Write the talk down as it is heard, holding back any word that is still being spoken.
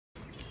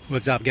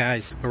What's up,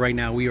 guys? Well, right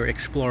now we are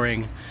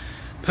exploring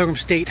Pilgrim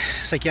State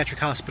Psychiatric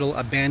Hospital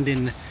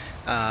abandoned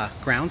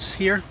grounds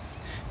here.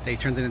 They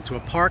turned it into a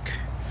park,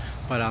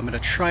 but I'm going to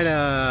try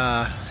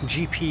to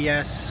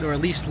GPS or at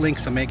least link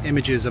some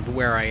images of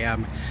where I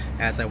am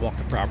as I walk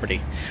the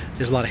property.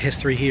 There's a lot of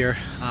history here.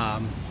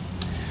 Long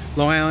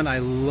Island, I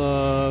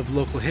love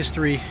local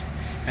history.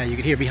 You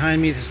can hear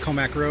behind me, this is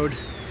Comac Road.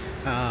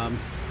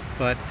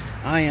 But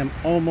I am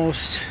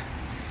almost,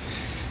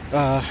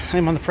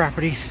 I'm on the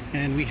property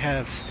and we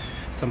have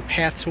some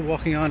paths we're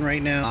walking on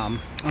right now.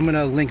 I'm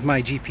gonna link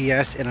my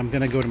GPS and I'm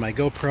gonna go to my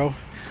GoPro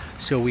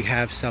so we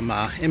have some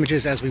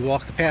images as we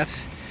walk the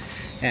path.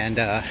 And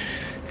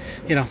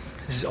you know,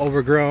 this is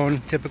overgrown,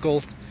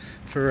 typical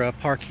for a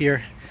park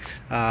here.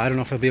 I don't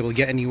know if I'll be able to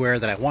get anywhere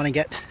that I want to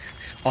get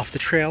off the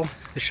trail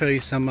to show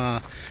you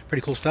some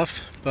pretty cool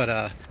stuff,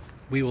 but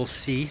we will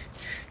see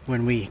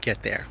when we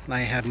get there. I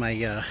have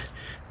my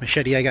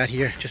machete I got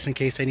here just in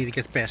case I need to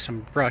get past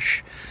some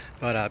brush,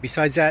 but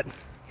besides that,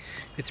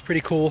 it's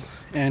pretty cool.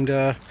 And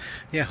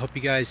yeah, hope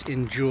you guys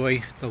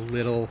enjoy the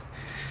little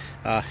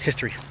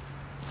history.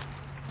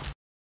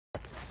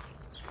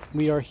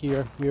 We are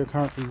here. We are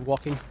currently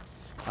walking.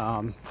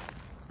 I'm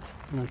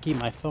going to keep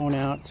my phone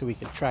out so we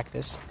can track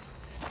this,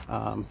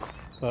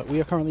 but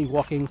we are currently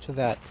walking to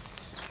that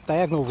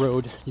diagonal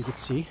road you can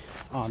see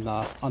on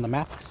the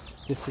map.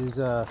 This is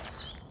the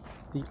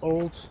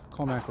old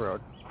Comac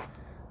Road.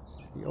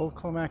 The old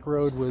Comac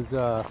Road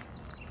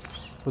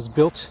was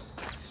built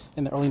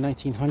in the early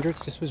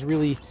 1900s. This was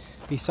really,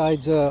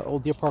 besides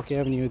Old Deer Park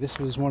Avenue, this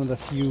was one of the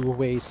few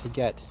ways to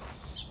get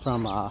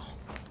from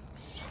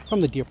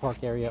the Deer Park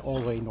area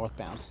all the way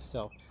northbound.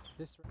 So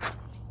this.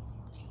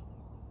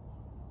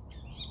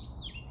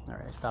 All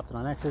right, I stopped it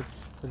on exit.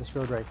 So this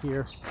road right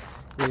here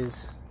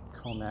is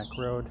Comac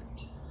Road.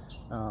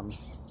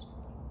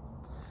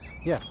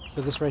 Yeah,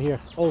 so this right here,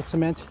 old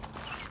cement.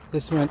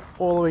 This went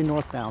all the way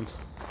northbound,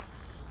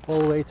 all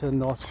the way to the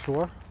North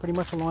Shore, pretty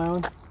much on Long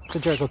Island, the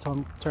Jericho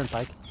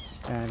Turnpike,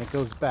 and it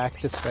goes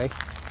back this way.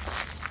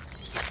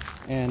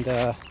 And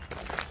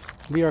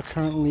we are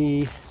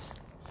currently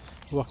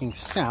walking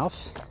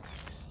south,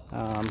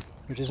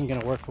 which isn't going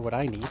to work for what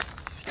I need,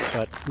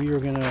 but we are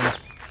going to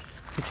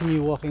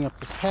continue walking up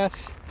this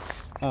path,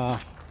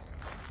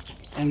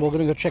 and we're going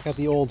to go check out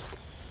the old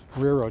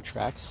railroad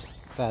tracks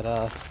that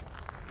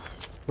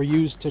were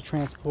used to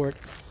transport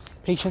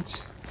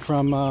patients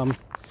from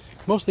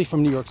mostly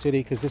from New York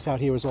City, because this out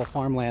here was all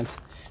farmland.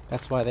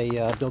 That's why they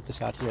built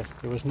this out here.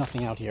 There was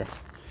nothing out here,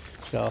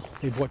 so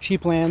they bought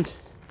cheap land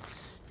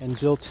and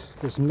built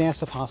this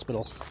massive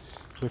hospital,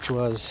 which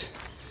was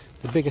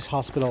the biggest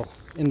hospital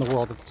in the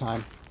world at the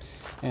time.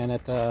 And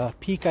at the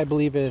peak, I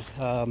believe it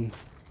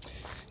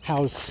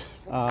housed,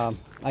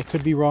 I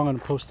could be wrong on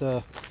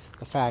the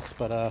facts,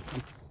 but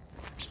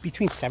it's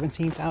between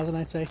 17,000,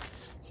 I'd say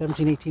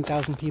 17,000,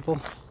 18,000 people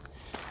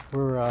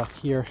were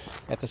here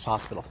at this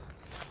hospital.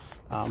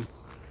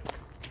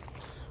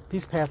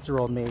 These paths are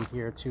all made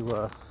here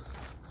to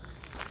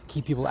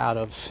keep people out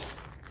of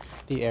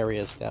the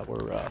areas that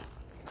were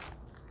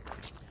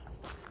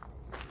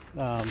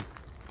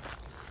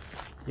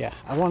yeah,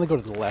 I want to go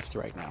to the left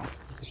right now,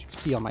 because you can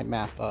see on my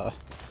map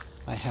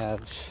I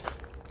have,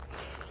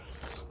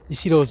 you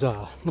see those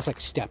looks like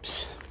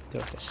steps,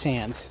 the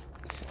sand.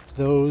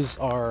 Those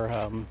are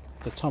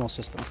the tunnel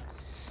system.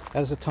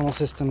 That is a tunnel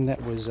system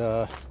that was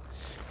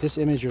this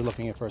image you're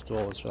looking at, first of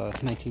all, is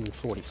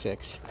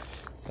 1946.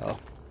 So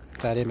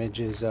that image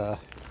is so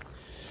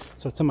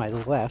to my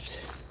left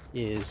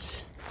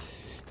is,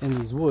 in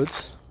these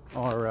woods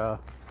are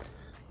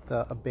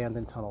the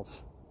abandoned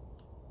tunnels.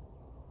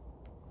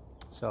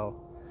 So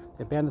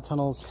the abandoned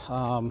tunnels,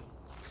 I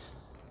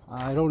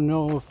don't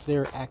know if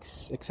they're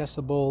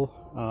accessible.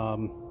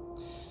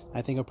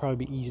 I think it'll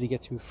probably be easy to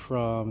get to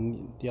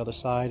from the other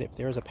side if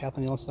there is a path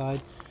on the other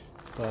side,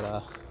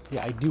 but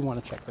yeah, I do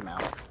want to check them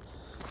out.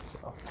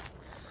 So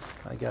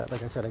I got,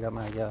 like I said, I got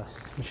my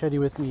machete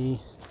with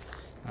me,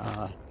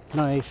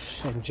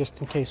 knife, and just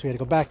in case we had to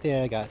go back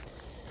there, I got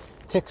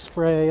tick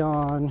spray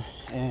on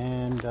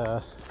and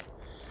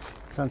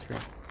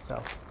sunscreen.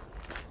 So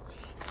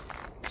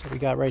we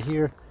got right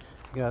here,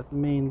 we got the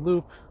main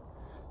loop,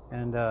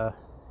 and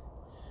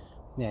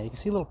yeah, you can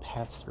see little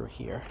paths through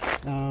here.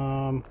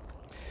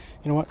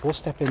 You know what, we'll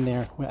step in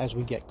there as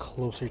we get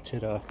closer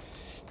to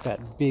that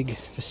big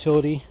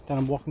facility that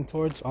I'm walking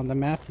towards. On the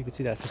map you can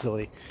see that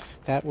facility.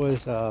 That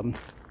was the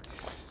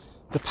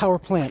power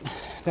plant.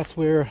 That's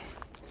where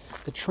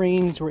the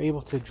trains were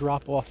able to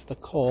drop off the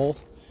coal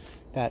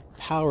that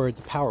powered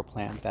the power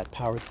plant, that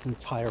powered the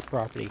entire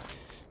property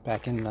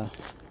back in the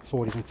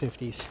 40s and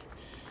 50s.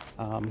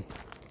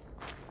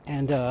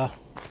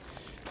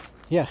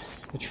 Yeah,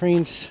 the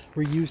trains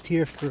were used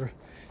here for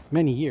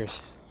many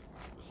years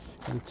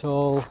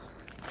until,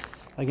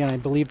 again, I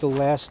believe the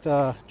last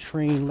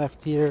train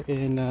left here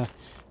in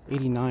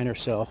 89 or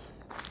so.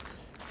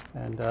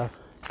 And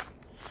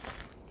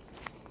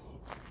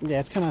yeah,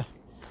 it's kind of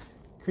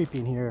creepy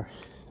in here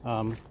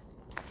when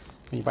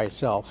you're by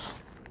yourself.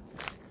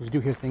 You do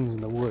hear things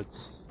in the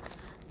woods,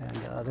 and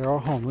there are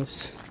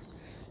homeless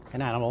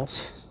and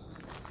animals.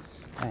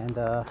 And,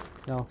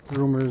 you know,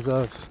 rumors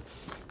of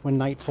when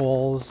night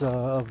falls,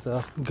 of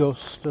the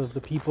ghost of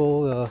the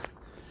people,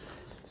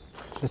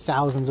 the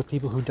thousands of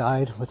people who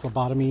died with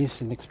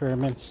lobotomies and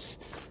experiments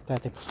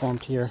that they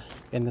performed here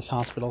in this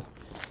hospital.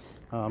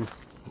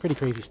 Pretty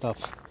crazy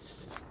stuff.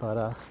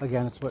 But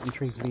again, it's what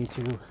intrigues me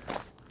to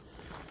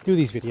do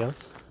these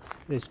videos,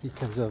 is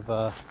because of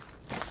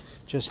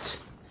just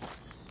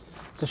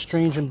the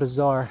strange and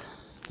bizarre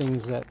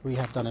things that we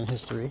have done in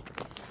history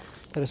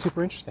that are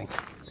super interesting.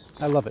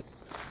 I love it.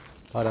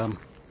 But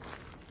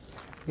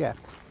yeah,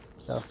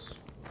 so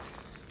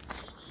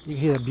you can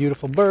hear the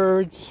beautiful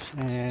birds.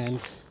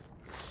 And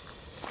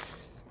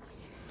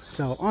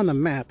so on the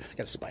map, I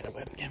got a spider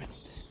web, damn it,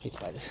 I hate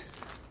spiders.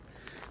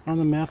 On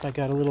the map I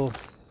got a little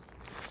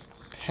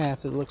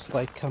path, it looks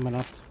like, coming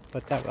up,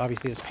 but that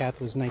obviously, this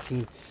path was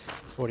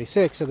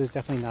 1946, so there's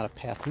definitely not a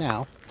path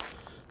now.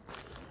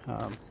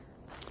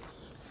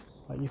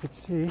 But you can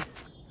see,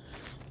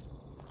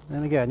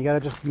 and again, you got to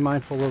just be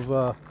mindful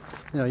of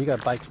you know, you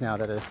got bikes now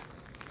that are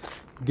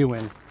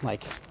doing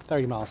like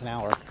 30 miles an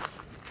hour,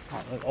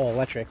 all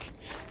electric.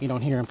 You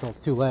don't hear them until it's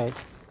too late.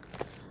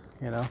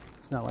 You know,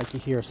 it's not like you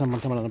hear someone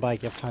coming on a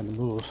bike, you have time to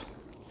move.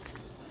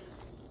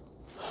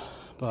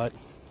 But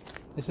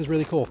this is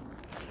really cool,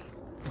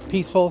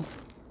 peaceful.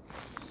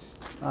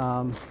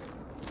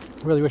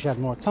 Really wish I had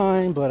more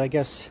time, but I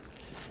guess,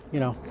 you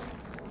know,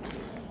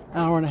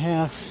 hour and a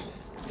half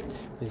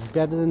is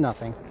better than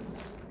nothing.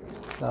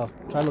 So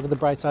try to look at the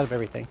bright side of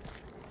everything.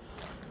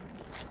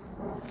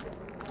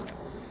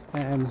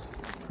 And,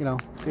 you know,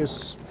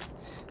 there's,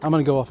 I'm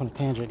gonna go off on a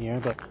tangent here,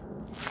 but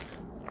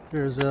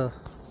there's my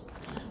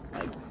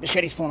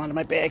machete's falling onto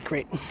my bag,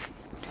 great.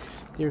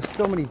 There's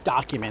so many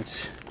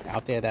documents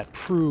out there that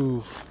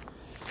prove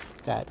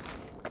that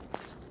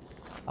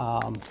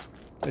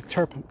the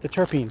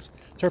terpenes,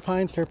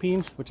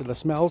 which are the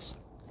smells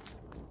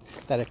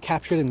that are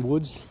captured in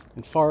woods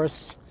and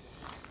forests,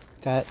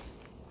 that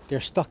they're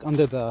stuck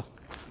under the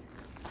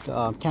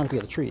canopy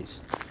of the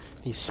trees.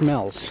 These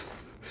smells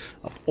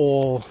of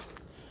all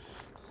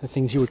the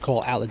things you would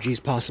call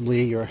allergies,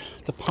 possibly, or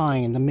the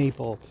pine, the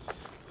maple,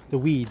 the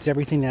weeds,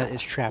 everything that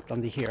is trapped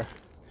under here.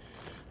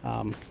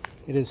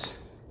 It is,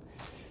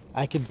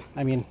 I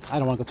mean, I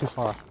don't want to go too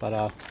far,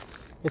 but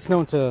it's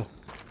known to,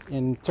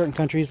 in certain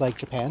countries like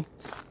Japan,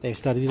 they've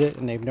studied it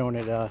and they've known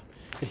it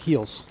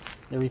heals.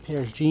 It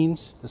repairs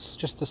genes,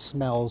 just the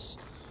smells,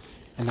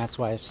 and that's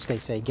why they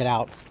say get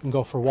out and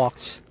go for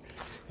walks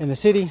in the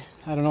city.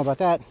 I don't know about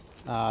that.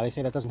 They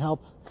say that doesn't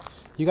help.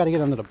 You got to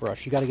get under the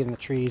brush. You got to get in the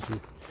trees and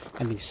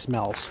these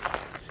smells,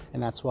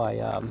 and that's why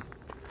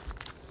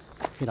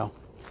you know,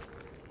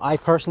 I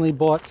personally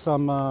bought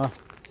some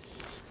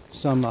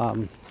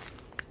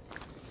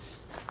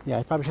yeah,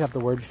 I probably should have the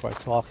word before I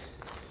talk.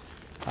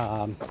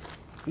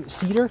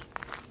 Cedar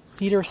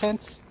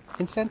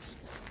incense,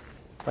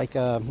 like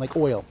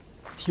oil,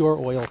 pure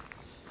oil,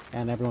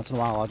 and every once in a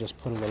while I'll just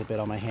put a little bit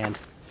on my hand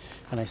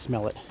and I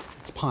smell it.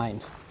 It's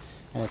pine,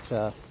 and it's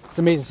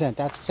amazing scent.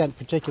 That scent in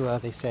particular,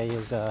 they say,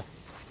 is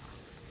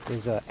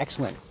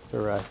excellent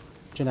for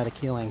genetic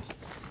healing.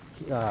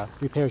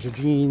 Repairs your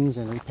genes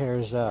and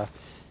repairs.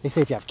 They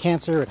say if you have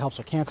cancer, it helps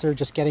with cancer.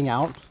 Just getting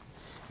out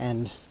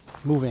and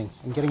moving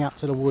and getting out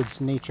to the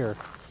woods, nature.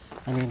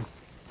 I mean,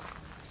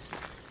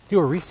 do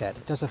a reset.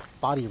 It does a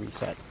body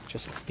reset.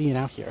 Just being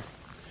out here.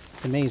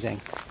 It's amazing.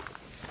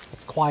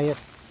 It's quiet.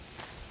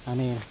 I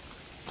mean,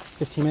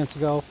 15 minutes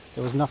ago,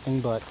 there was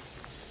nothing but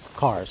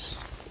cars.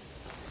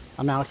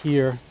 I'm out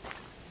here,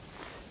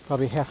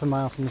 probably half a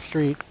mile from the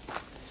street.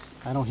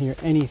 I don't hear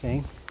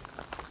anything,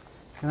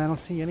 and I don't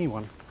see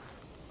anyone.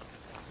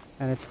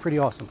 And it's pretty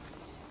awesome.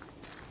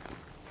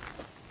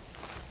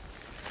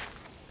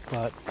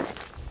 But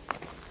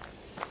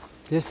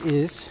this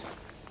is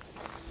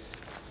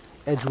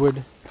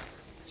Edgewood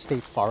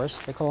State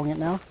Forest, they're calling it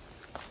now.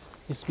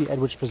 Used to be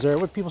Edgewood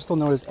Preserve. What people still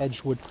know as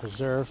Edgewood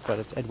Preserve, but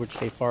it's Edgewood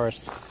State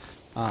Forest.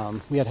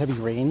 We had heavy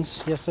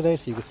rains yesterday,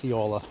 so you could see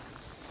all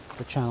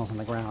the channels in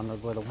the ground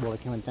where the water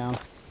came down.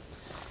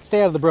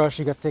 Stay out of the brush.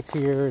 You got ticks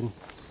here, and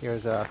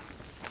here's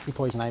sea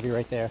poison ivy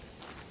right there.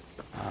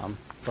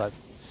 But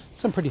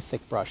some pretty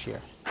thick brush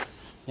here.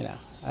 You know,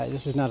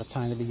 this is not a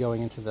time to be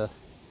going into the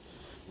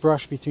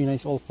brush between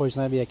nice old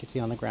poison ivy I could see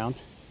on the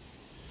ground.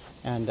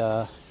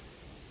 And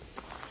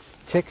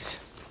ticks.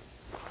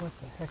 What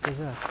the heck is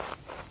that?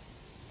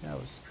 That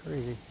was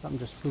crazy. Something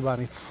just flew by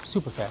me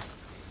super fast.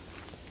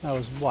 That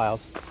was wild.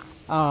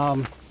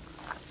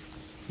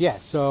 Yeah,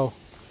 so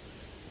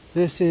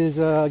this is,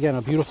 again,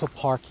 a beautiful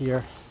park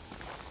here.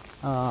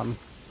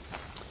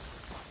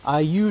 I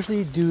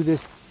usually do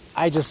this,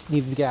 I just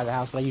needed to get out of the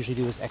house, but I usually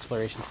do this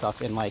exploration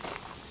stuff in like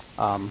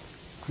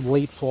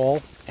late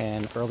fall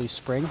and early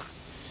spring,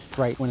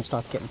 right when it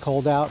starts getting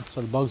cold out,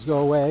 so the bugs go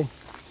away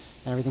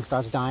and everything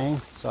starts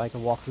dying, so I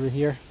can walk through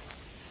here,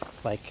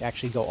 like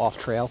actually go off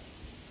trail.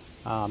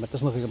 It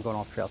doesn't look like I'm going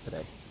off trail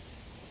today.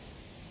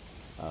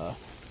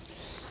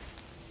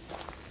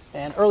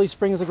 And early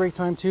spring is a great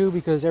time too,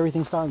 because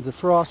everything's starting to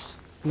defrost.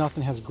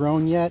 Nothing has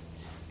grown yet.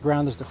 The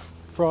ground is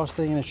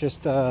defrosting, and it's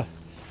just,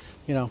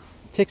 you know,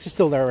 ticks is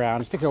still there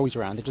around. Ticks are always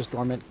around. They're just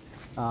dormant,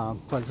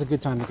 but it's a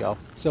good time to go.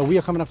 So we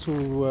are coming up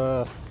to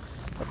a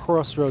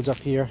crossroads up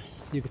here.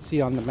 You can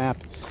see on the map,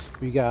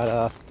 we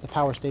got the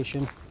power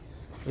station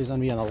is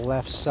going to be on the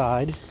left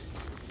side,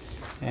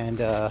 and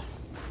the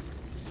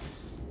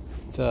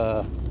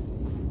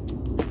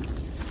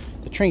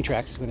train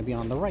tracks is going to be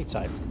on the right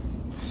side.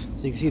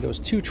 So you can see those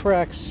two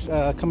tracks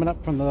coming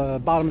up from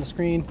the bottom of the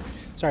screen,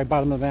 sorry,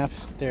 bottom of the map.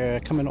 They're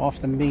coming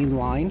off the main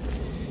line,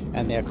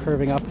 and they're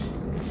curving up,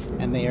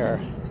 and they are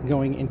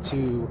going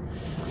into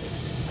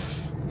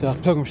the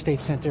Pilgrim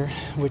State Center,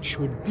 which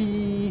would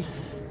be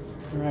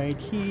right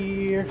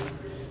here.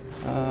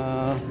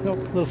 Nope,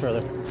 a little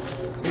further.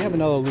 So we have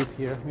another loop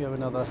here. We have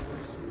another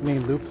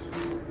main loop.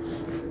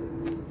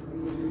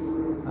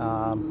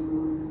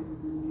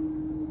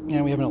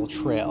 And we have another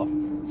trail.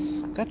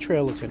 That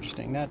trail looks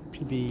interesting. That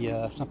could be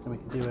something we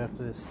can do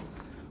after this.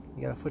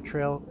 We got a foot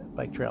trail,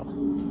 bike trail.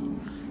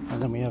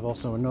 And then we have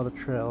also another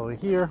trail over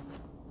here.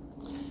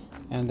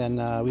 And then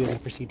we are going to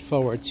proceed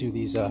forward to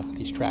these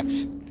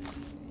tracks.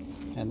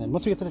 And then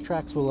once we get to the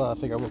tracks, we'll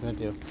figure out what we're going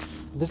to do.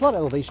 There's a lot of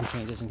elevation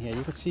changes in here.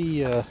 You can see,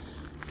 you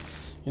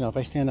know, if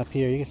I stand up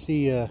here, you can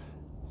see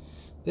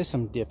there's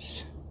some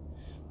dips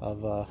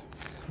of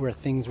where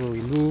things were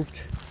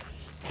removed,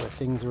 where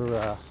things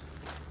were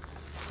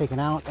taken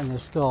out, and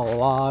there's still a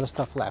lot of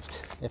stuff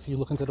left. If you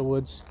look into the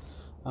woods,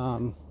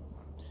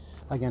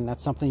 again,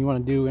 that's something you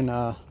want to do in,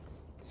 I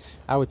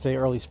would say,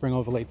 early spring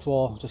over late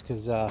fall, just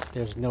because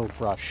there's no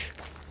brush.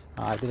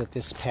 I did it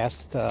this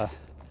past,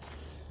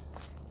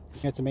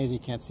 it's amazing you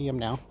can't see them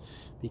now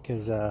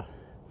because of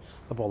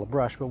all the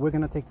brush, but we're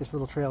going to take this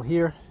little trail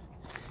here,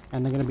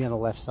 and they're going to be on the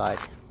left side.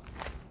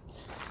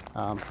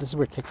 This is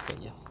where ticks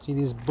get you. See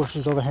these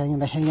bushes overhanging?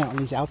 They hang out on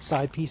these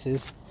outside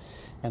pieces,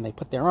 and they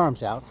put their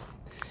arms out,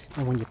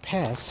 and when you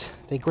pass,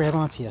 they grab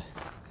onto you.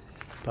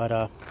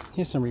 But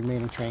here's some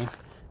remaining train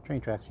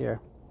tracks here.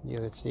 You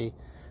can see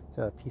it's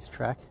a piece of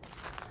track,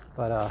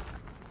 but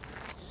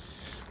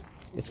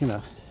it's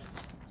gonna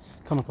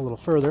come up a little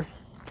further,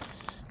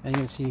 and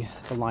you're gonna see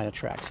the line of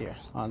tracks here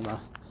on the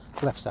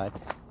left side.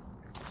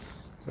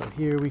 So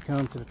here we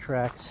come to the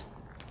tracks,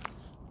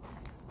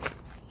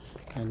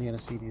 and you're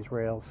gonna see these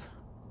rails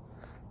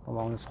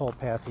along this whole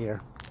path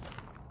here,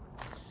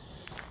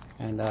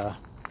 and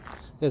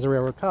there's the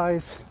railroad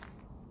ties,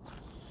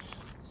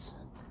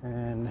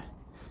 and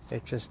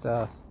it just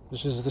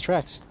this is the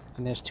tracks,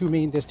 and there's two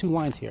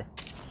lines here.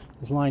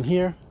 There's a line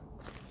here,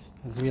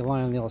 and there's gonna be a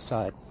line on the other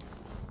side.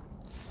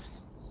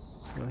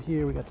 So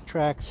here we got the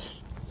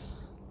tracks,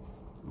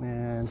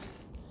 and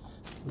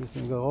we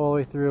can go all the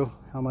way through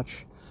how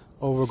much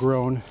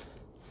overgrown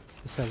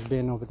this has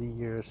been over the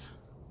years.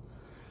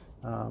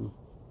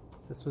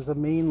 This was a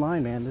main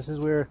line, man. This is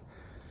where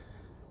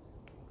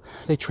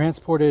they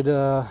transported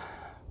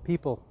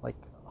people, like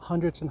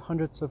hundreds and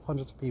hundreds of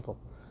people,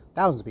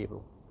 thousands of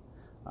people,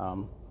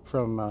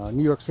 from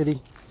New York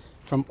City,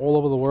 from all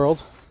over the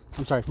world.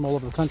 I'm sorry, from all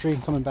over the country,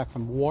 coming back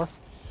from war.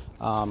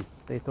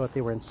 They thought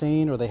they were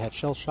insane, or they had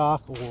shell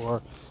shock,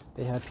 or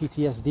they had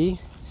PTSD,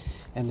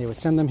 and they would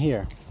send them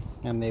here,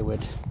 and they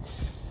would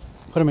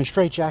put them in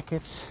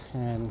straitjackets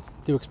and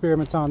do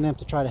experiments on them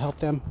to try to help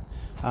them.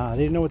 They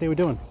didn't know what they were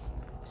doing,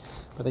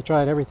 but they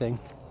tried everything,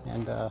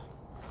 and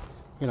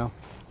you know,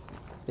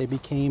 they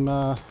became,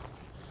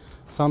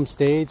 some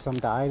stayed, some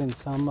died, and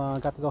some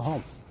got to go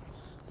home.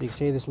 You can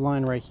see this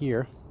line right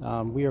here.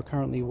 We are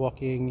currently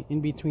walking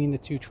in between the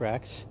two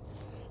tracks.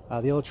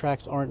 The other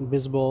tracks aren't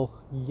visible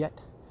yet.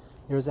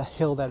 There's a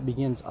hill that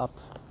begins up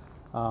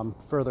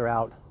further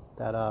out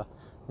that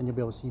then you'll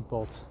be able to see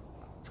both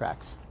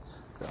tracks.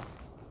 So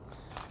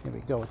here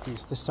we go with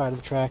this side of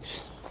the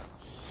tracks.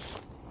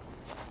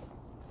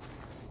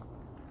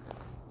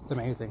 It's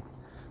amazing,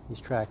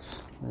 these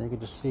tracks, and you can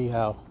just see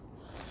how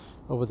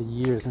over the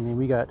years, I mean,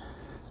 we got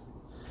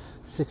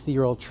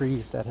 60-year-old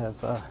trees that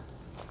have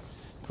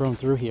grown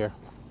through here.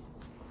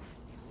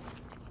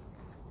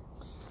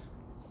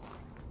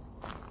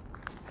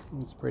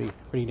 It's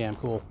pretty damn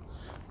cool,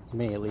 to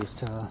me at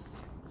least.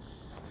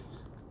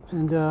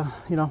 And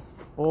you know,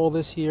 all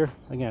this here,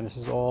 again, this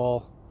is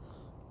all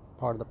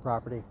part of the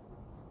property,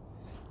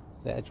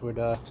 the Edgewood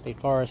State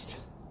Forest.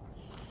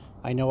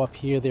 I know up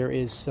here there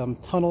is some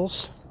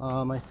tunnels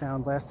I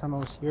found last time I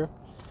was here,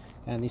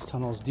 and these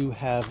tunnels do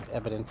have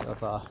evidence of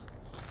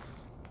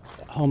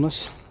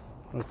homeless.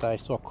 I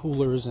saw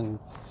coolers and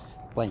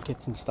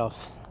blankets and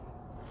stuff.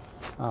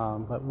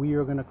 But we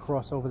are going to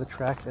cross over the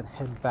tracks and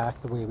head back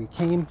the way we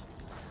came,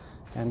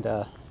 and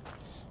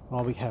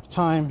while we have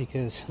time,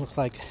 because it looks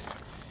like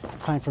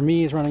time for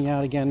me is running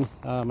out again.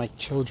 My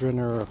children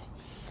are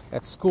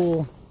at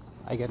school.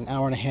 I get an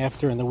hour and a half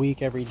during the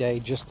week every day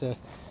just to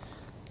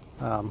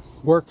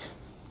work,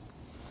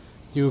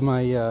 do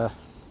my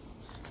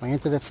my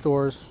internet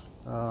stores.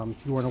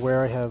 If you weren't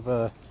aware, I have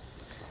a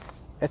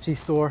Etsy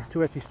store, 2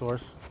 Etsy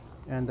stores,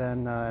 and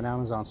then an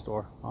Amazon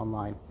store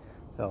online.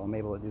 So I'm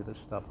able to do this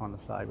stuff on the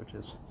side, which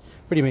is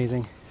pretty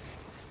amazing.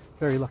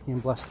 Very lucky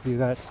and blessed to do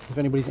that. If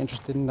anybody's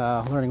interested in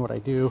learning what I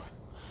do,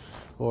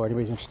 or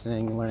anybody's interested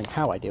in learning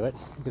how I do it,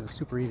 because it's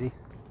super easy,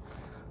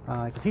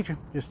 I can teach you.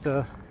 Just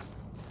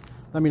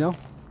let me know,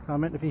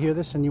 comment if you hear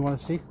this and you want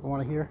to see or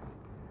want to hear.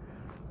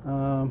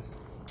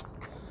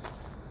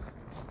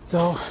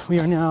 So we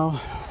are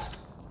now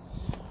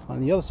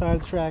on the other side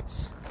of the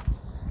tracks,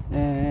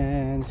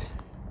 and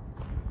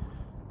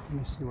let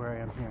me see where I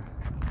am here.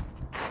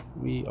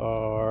 We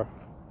are,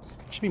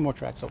 should be more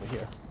tracks over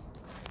here.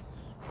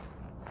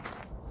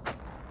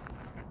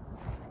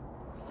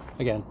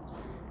 Again,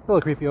 it's a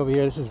little creepy over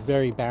here. This is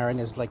very barren.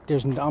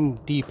 I'm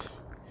deep.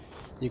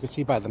 You can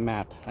see by the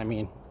map. I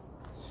mean,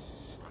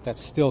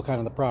 that's still kind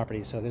of the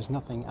property, so there's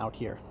nothing out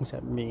here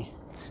except me.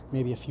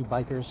 Maybe a few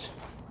bikers,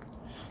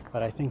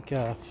 but I think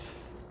it's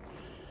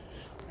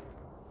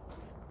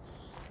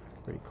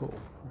pretty cool.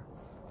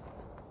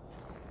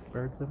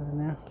 Birds living in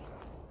there.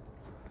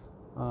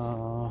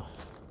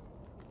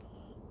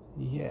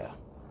 Yeah.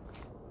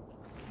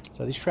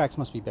 So these tracks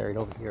must be buried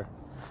over here.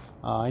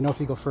 I know if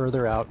you go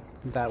further out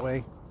that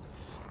way,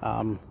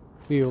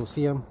 we will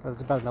see them.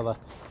 It's about another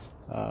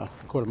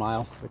quarter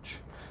mile, which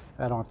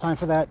I don't have time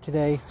for that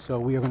today. So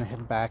we are going to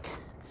head back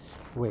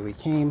the way we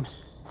came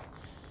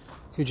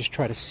to just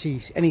try to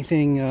see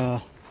anything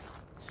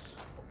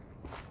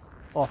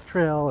off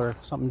trail or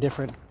something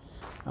different.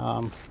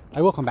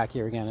 I will come back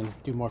here again and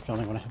do more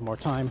filming when I have more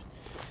time.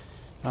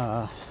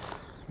 And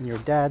you're a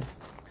dad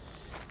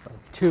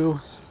of two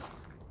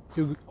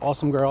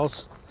awesome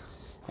girls,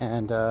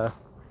 and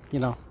you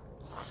know,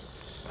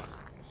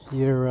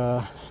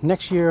 your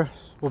next year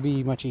will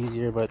be much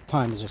easier, but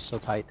time is just so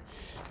tight.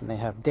 And they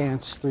have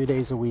dance 4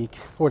 days a week,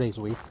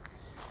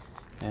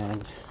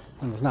 and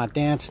when there's not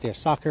dance, there's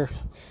soccer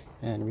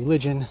and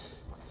religion,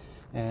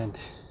 and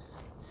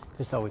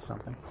there's always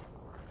something.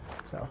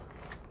 So, all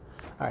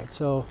right.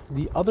 So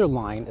the other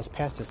line is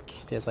past this.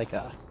 There's like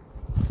a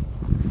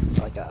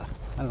I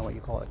don't know what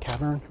you call it, a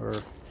cavern or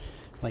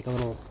like a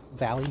little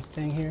valley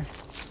thing here.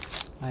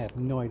 I have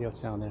no idea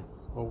what's down there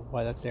or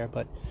why that's there,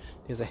 but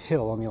there's a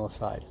hill on the other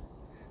side.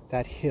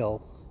 That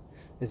hill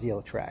is the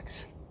other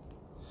tracks,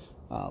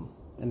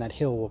 and that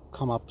hill will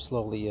come up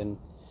slowly and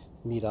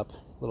meet up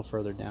a little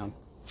further down.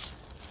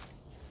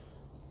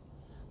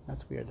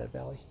 That's weird, that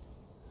valley.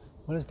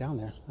 What is down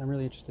there? I'm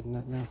really interested in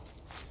that now.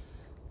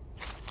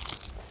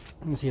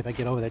 Let me see if I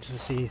get over there just to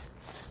see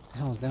what the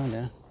hell is down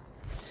there.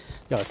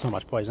 Yo, there's so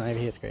much poison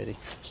ivy, it's crazy.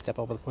 Step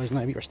over the poison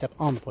ivy or step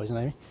on the poison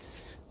ivy.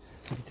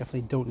 I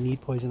definitely don't need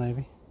poison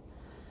ivy.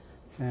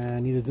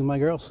 And neither do my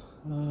girls.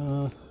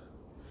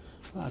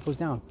 It goes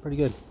down pretty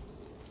good.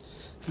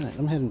 Alright,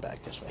 I'm heading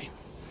back this way.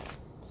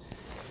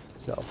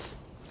 So,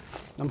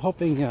 I'm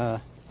hoping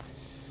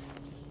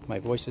my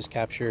voice is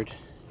captured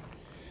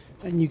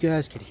and you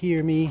guys could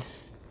hear me.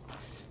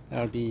 That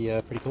would be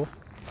pretty cool.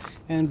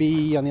 And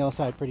be on the other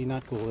side pretty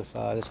not cool if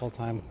this whole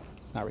time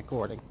it's not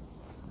recording.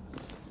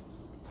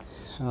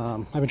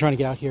 I've been trying to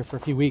get out here for a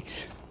few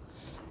weeks,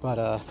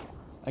 but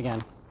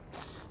again,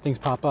 things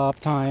pop up,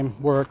 time,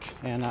 work,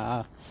 and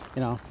you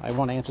know, I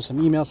want to answer some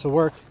emails for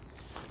work,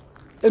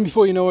 and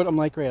before you know it, I'm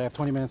like, great, I have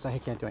 20 minutes, I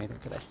can't do anything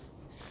today.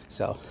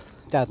 So,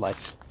 dad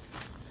life.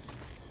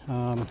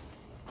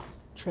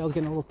 Trail's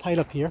getting a little tight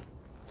up here.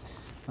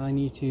 I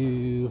need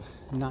to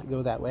not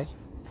go that way.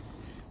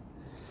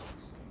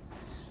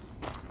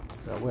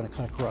 So we're going to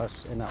cut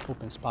across an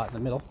open spot in the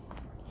middle.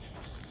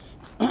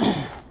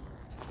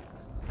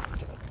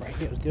 Right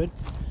here is good.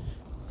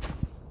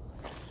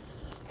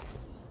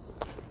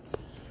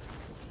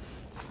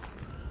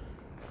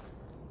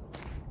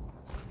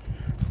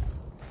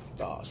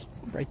 Oh,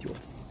 right through it.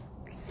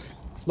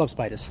 Love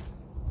spiders.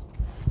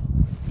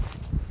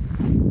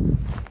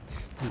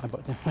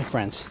 My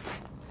friends.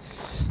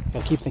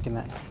 Gotta keep thinking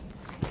that.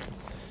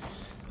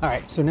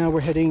 Alright, so now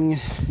we're heading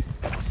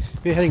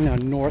now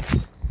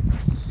north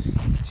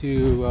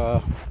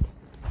to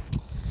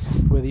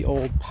where the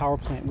old power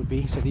plant would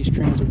be. So these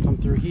trains would come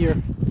through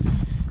here,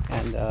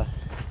 and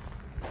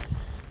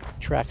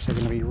tracks are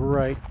going to be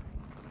right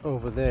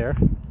over there,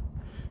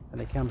 and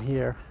they come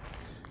here.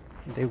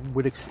 They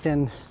would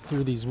extend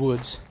through these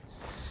woods,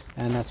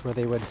 and that's where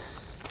they would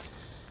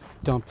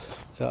dump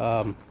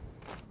the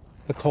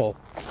coal.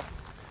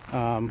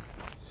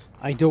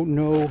 I don't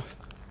know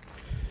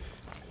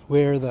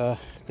where the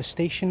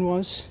station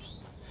was.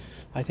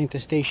 I think the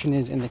station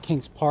is in the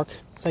Kings Park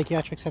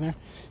Psychiatric Center,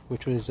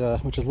 which is a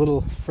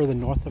little further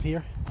north of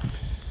here.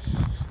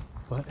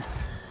 But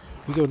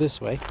we go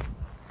this way.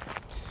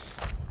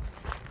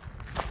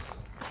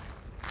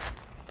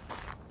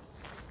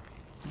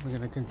 We're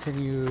going to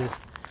continue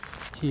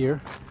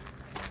here.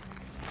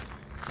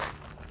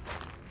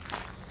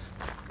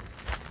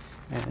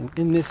 And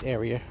in this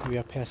area we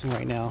are passing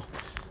right now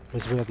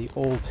was where the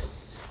old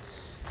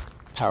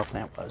power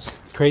plant was.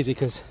 It's crazy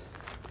because,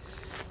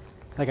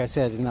 like I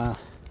said, in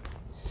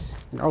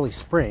early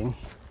spring,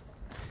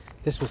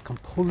 this was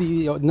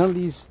completely, none of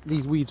these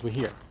weeds were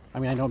here. I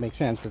mean, I know it makes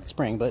sense because it's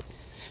spring, but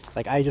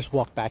like I just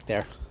walked back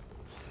there.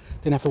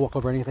 Didn't have to walk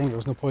over anything. There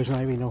was no poison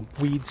ivy, no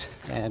weeds,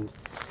 and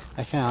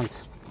I found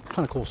a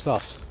ton of cool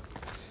stuff.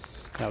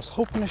 And I was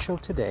hoping to show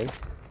today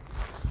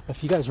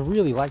If you guys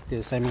really like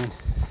this, I mean,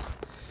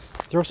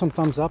 throw some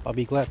thumbs up. I'll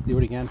be glad to do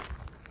it again.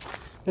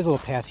 There's a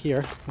little path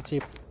here. Let's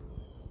see.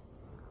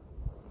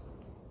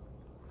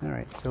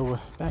 Alright, so we're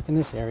back in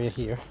this area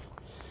here.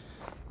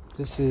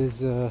 This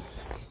is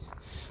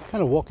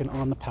kind of walking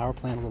on the power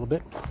plant a little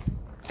bit,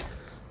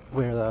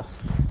 where the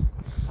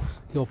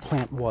old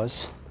plant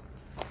was.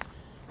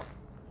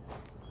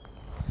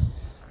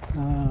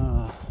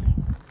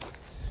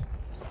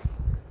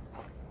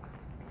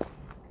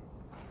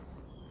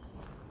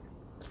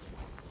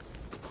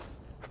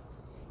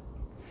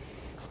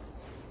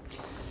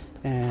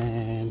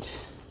 And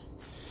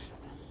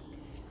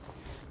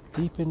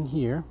deep in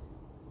here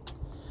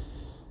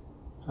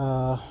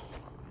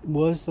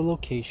was the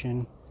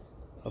location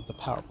of the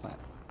power plant.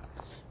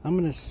 I'm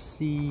gonna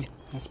see,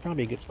 that's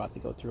probably a good spot to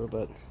go through,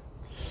 but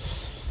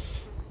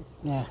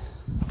yeah,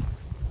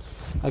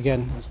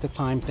 again, it's the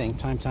time thing.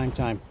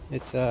 Time.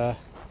 It's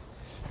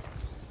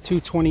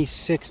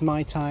 2:26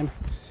 my time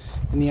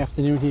in the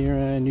afternoon here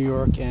in New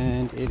York,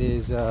 and it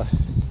is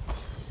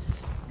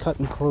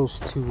cutting close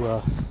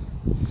to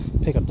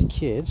pick up the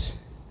kids.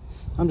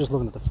 I'm just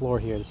looking at the floor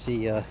here to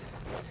see the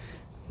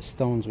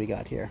stones we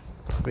got here.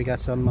 We got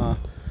some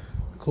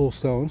cool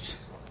stones.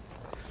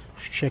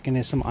 Checking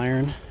there's some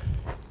iron,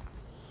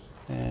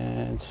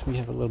 and we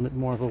have a little bit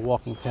more of a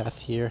walking path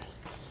here.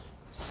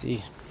 Let's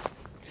see.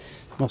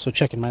 I'm also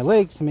checking my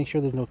legs to make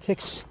sure there's no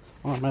ticks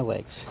on my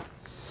legs.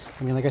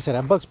 I mean, like I said, I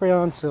have bug spray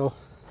on, so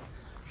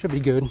should be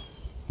good.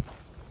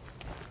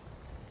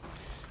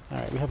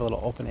 Alright, we have a little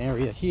open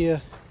area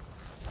here.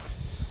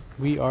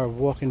 We are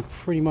walking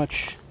pretty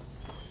much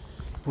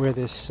where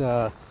this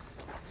see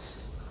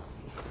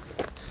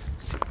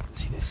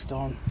this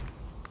stone.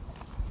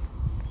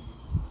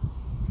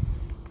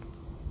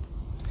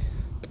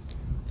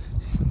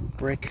 Some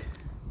brick.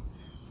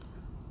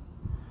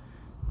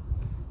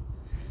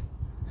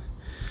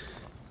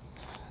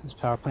 This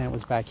power plant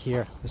was back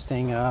here. This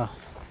thing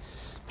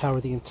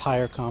powered the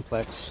entire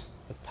complex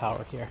with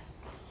power here.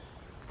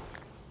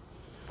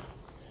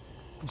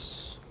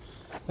 If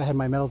I had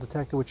my metal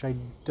detector, which I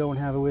don't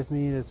have it with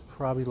me, there's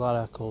probably a lot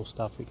of cool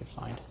stuff we could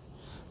find.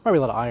 Probably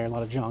a lot of iron, a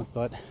lot of junk,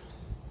 but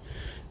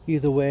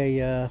either way,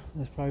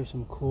 there's probably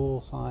some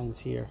cool finds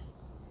here.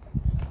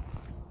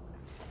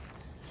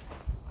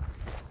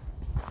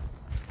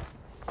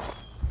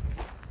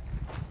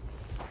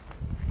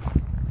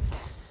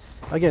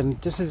 Again,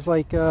 this is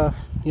like,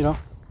 you know,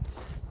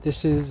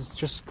 this is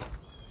just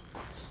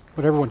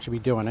what everyone should be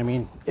doing. I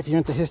mean, if you're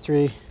into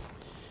history,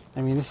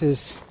 I mean, this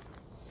is,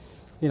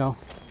 you know,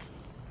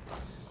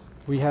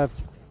 we have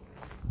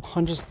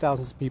hundreds of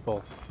thousands of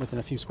people within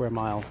a few square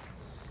miles,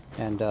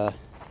 and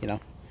you know,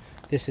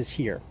 this is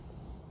here,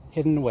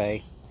 hidden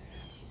away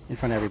in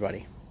front of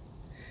everybody.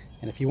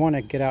 And if you want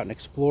to get out and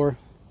explore,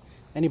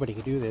 anybody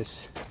can do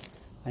this.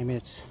 I mean,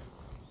 it's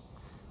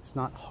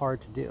not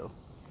hard to do.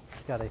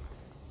 Just gotta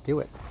do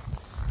it.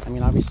 I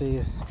mean, obviously,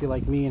 if you're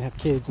like me and have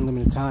kids and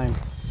limited time,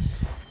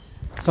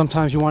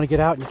 sometimes you want to get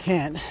out and you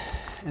can't,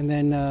 and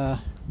then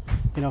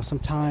you know,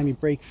 sometime you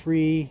break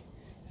free,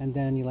 and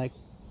then you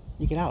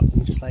get out and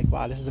you're just like,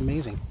 wow, this is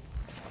amazing,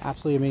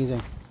 absolutely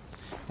amazing.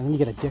 And then you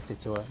get addicted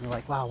to it, and you're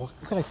like, wow, what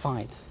could I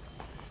find?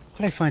 What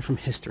could I find from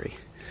history?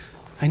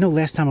 I know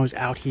last time I was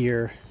out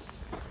here,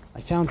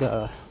 I found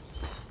like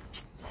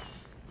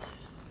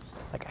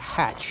a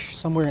hatch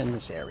somewhere in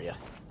this area.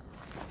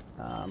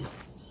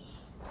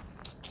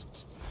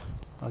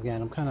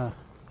 Again, I'm kind of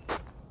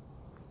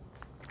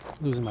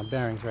losing my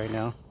bearings right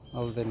now,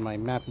 other than my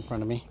map in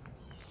front of me.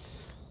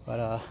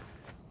 But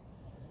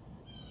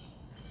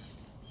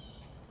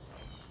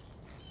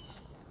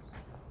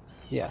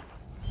yeah,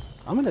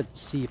 I'm gonna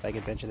see if I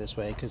can venture this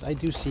way, because I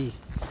do see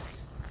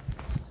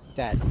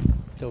that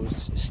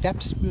those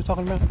steps we were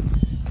talking about,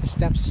 the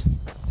steps,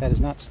 that is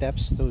not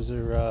steps, those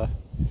are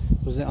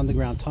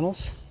underground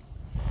tunnels.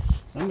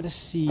 I'm gonna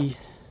see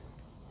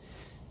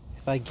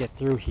if I get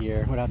through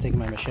here without taking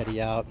my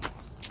machete out.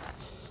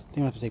 I think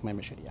I have to take my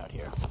machete out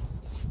here.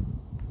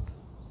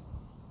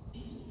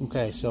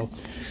 Okay, so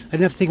I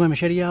didn't have to take my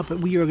machete out, but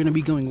we are going to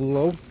be going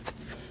low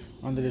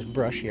under this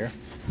brush here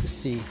to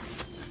see.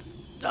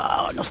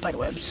 Oh, no spider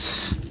webs.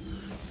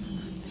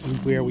 See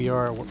where we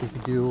are, what we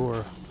could do,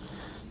 or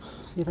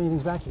see if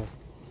anything's back here.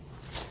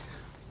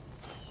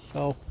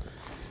 So,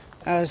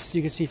 as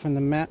you can see from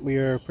the map, we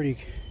are pretty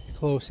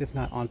close, if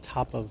not on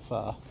top of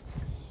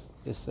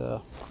this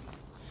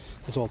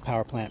old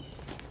power plant.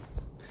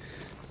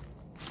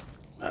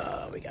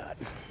 We got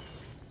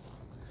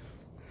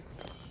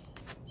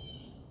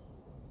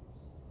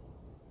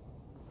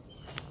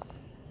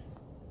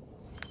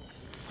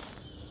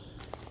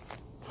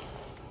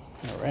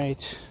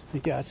Alright, we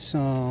got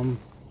some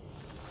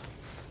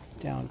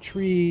down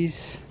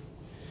trees.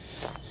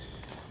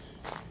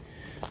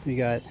 We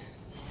got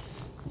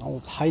an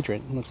old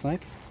hydrant, looks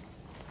like.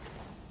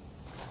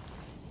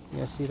 You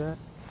guys see that?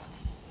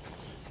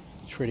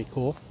 It's pretty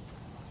cool.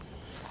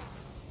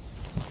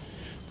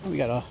 We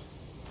got a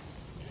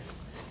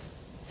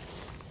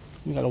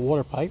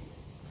water pipe.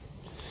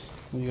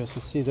 You guys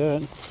can see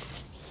that.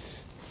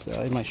 Let's It's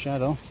in my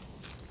shadow.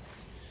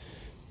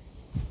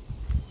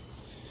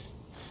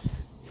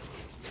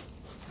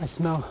 I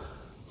smell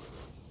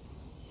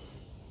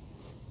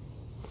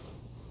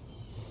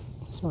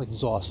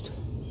exhaust.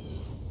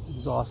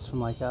 Exhaust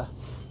from like a,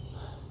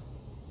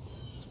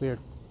 it's weird.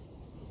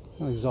 I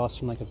smell exhaust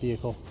from like a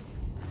vehicle.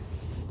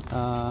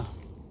 What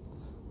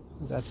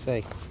does that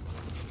say?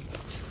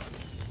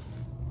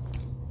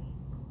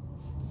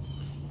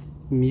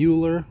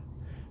 Mueller,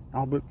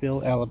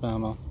 Albertville,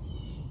 Alabama.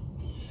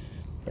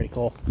 Pretty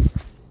cool.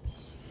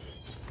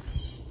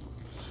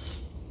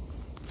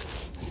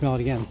 Smell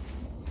it again.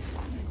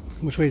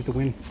 Which way is the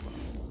wind?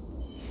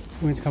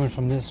 The wind's coming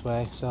from this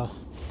way, so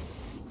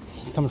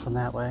it's coming from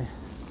that way.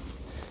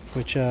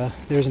 Which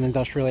there's an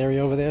industrial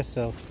area over there,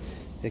 so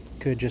it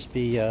could just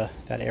be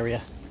that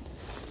area.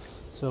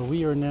 So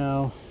we are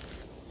now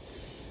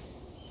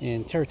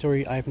in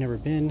territory I've never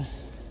been.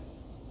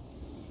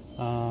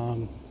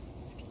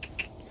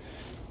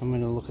 I'm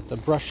going to look at the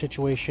brush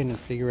situation and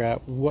figure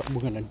out what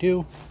we're going to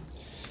do,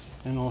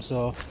 and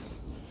also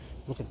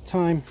look at the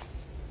time.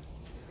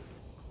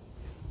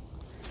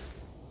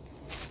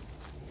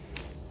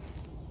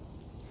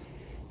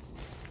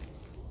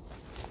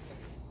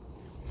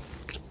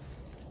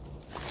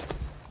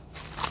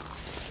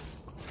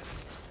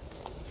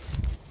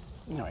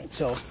 Alright,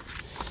 so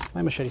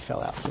my machete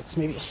fell out, so it's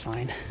maybe a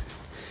sign.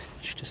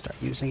 I should just start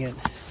using it.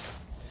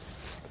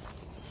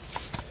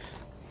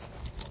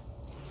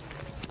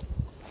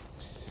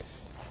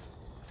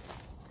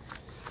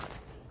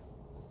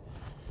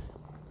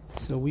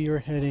 So we are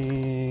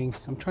heading,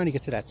 I'm trying to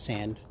get to that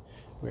sand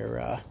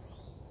where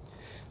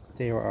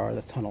there are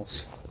the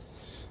tunnels.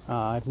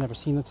 I've never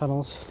seen the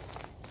tunnels.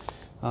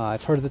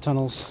 I've heard of the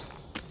tunnels,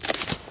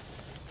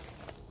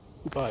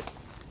 but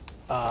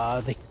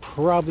they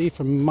probably,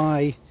 from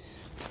my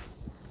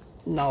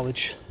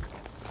knowledge,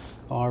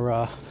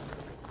 are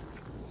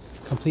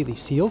completely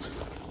sealed.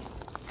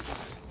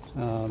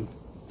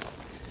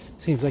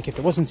 Seems like if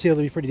it wasn't sealed,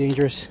 it'd be pretty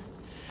dangerous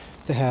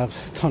to have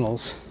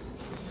tunnels.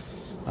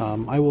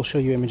 I will show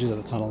you images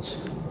of the tunnels,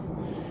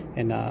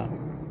 and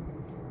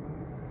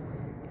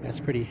that's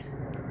some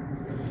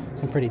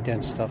pretty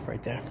dense stuff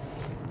right there.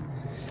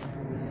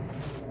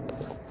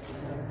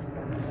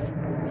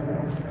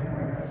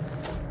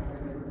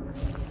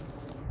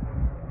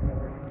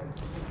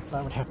 So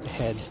I would have to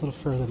head a little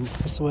further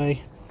this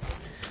way.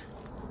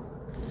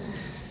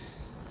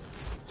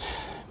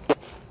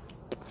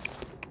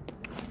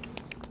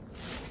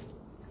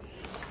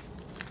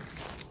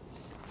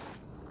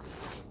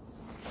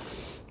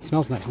 It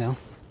smells nice now.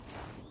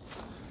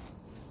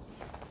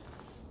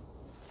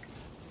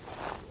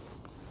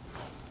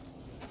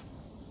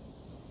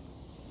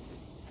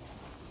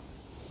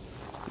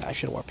 I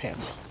should have worn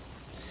pants.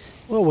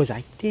 What was I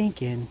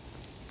thinking?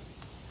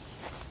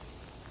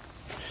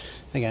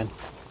 Again,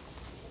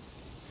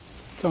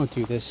 don't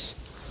do this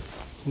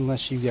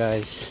unless you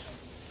guys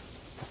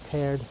are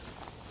prepared,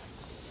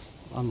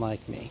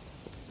 unlike me.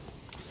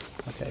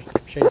 Okay,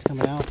 shade's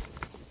coming out.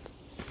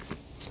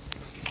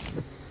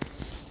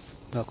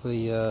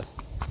 Luckily, I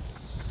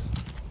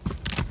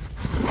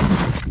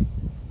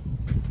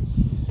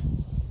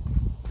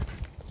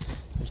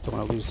just don't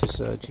want to lose this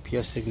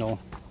GPS signal.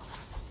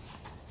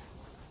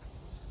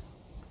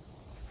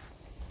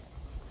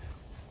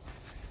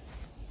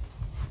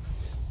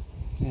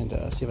 And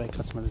see if I can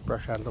cut some of this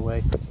brush out of the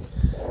way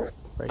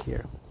right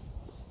here.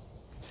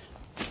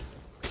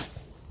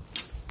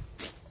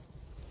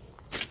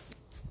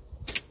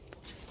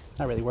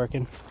 Not really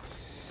working.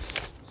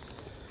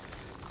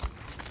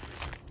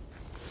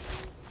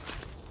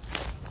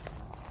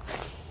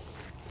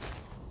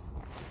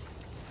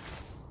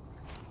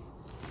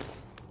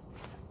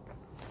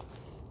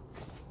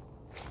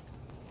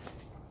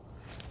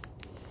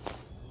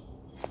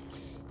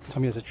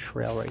 Tommy has a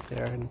trail right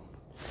there, and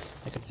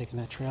I could have taken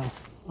that trail.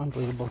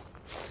 Unbelievable.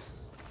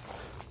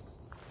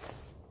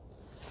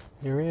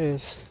 There it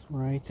is,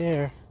 right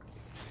there.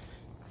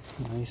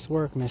 Nice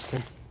work, mister.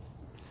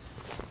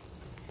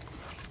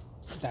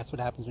 That's what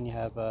happens when you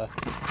have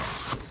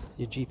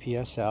your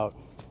GPS out,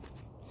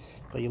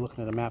 but you're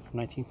looking at a map from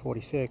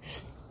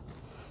 1946,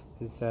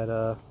 is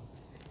that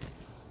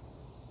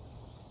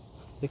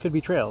there could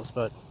be trails,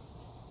 but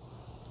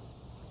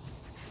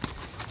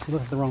you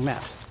look at the wrong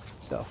map.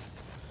 So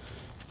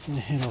I'm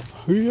gonna head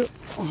over here.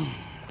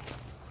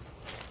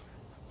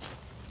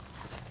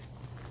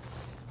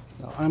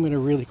 So I'm gonna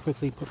really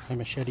quickly put my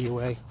machete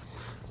away.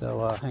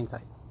 So hang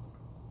tight.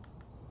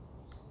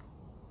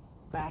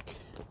 Back.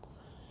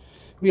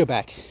 We are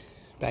back.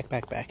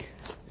 Back.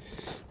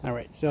 All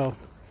right. So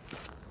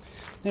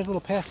there's a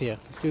little path here.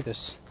 Let's do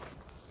this.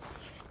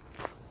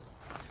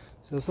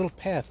 So this little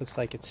path looks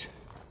like it's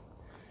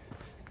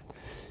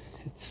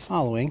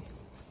following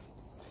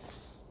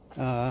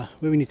where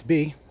we need to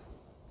be.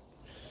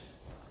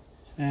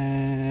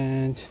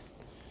 And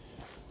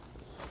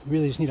we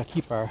really just need to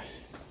keep our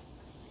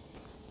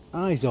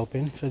eyes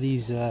open for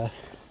these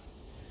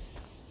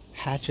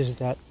hatches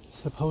that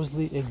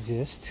supposedly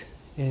exist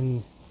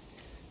in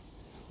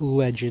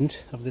legend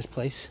of this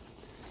place.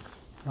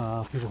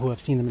 people who have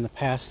seen them in the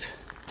past.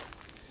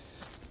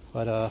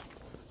 But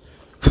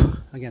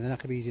again, they're not going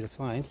to be easy to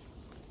find.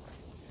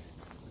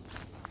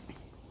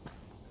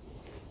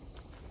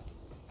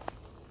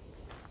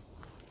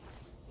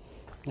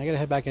 I gotta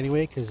head back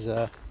anyway because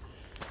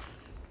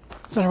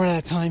it's gonna run out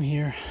of time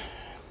here.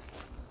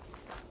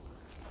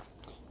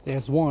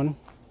 There's one.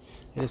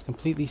 It is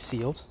completely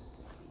sealed.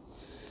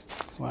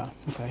 Wow,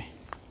 okay.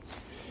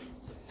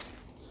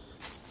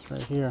 It's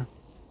right here.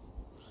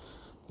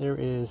 There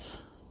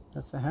is,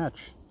 that's a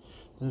hatch.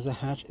 There's a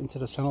hatch into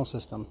the tunnel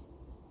system.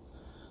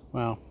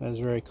 Wow, that is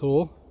very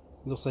cool.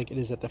 It looks like it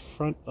is at the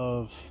front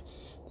of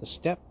the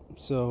step,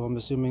 so I'm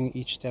assuming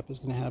each step is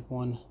going to have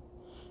one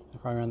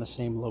probably around the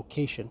same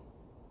location.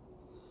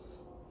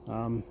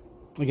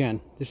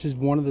 Again, this is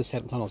one of the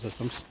tunnel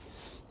systems.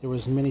 There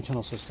was many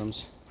tunnel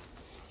systems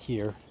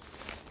here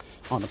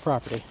on the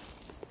property.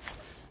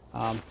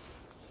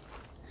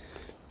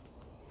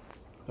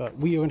 But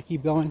we are going to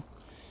keep going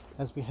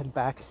as we head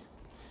back.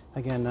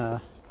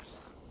 Again,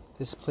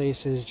 this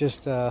place is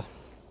just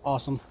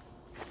awesome.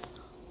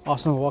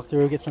 Awesome to walk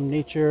through, get some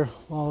nature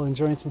while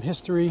enjoying some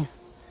history,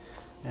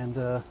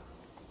 and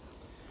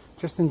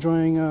just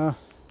enjoying all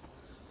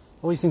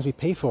these things we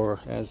pay for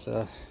as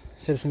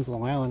citizens of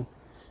Long Island.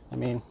 I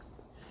mean,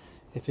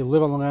 if you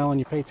live on Long Island,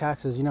 you pay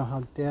taxes, you know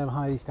how damn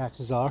high these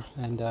taxes are,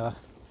 and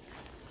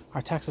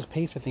our taxes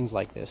pay for things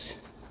like this.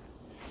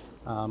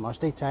 Our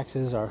state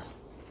taxes, our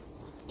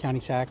county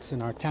tax,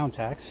 and our town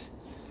tax.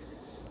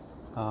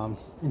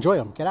 Enjoy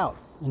them, get out,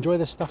 enjoy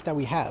the stuff that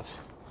we have.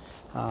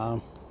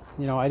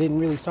 You know, I didn't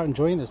really start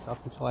enjoying this stuff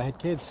until I had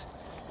kids,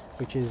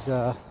 which is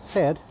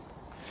sad,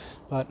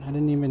 but I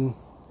didn't even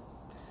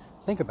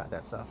think about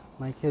that stuff.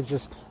 My kids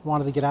just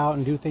wanted to get out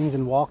and do things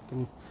and walk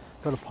and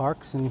go to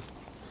parks, and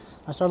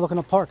I started looking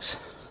up parks.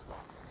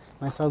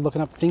 And I started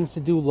looking up things to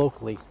do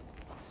locally,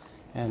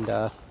 and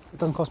it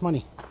doesn't cost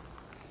money.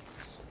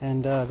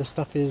 And this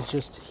stuff is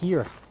just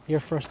here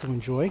for us to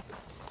enjoy,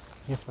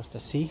 here for us to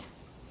see,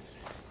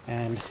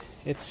 and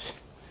it's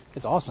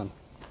awesome.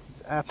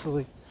 It's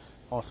absolutely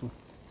awesome.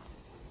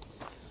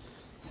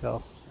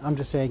 So I'm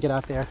just saying, get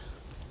out there.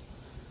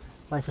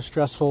 Life is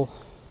stressful,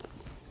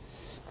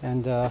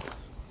 and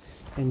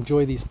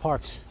enjoy these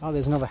parks. Oh,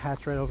 there's another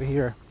hatch right over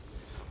here.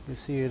 You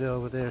see it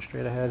over there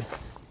straight ahead.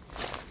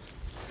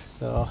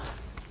 So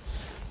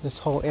this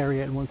whole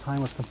area at one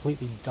time was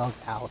completely dug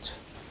out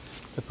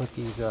to put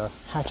these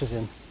hatches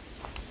in.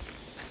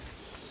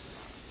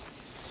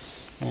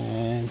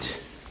 And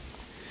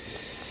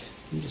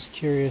I'm just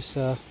curious,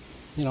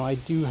 you know, I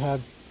do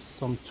have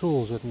some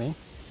tools with me.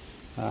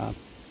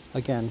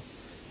 Again,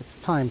 it's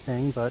a time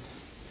thing, but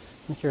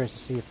I'm curious to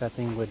see if that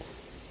thing would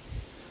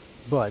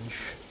budge.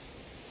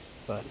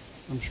 But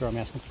I'm sure I'm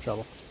asking for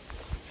trouble.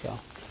 So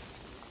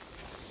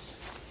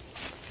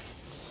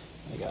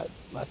I got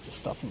lots of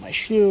stuff in my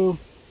shoe.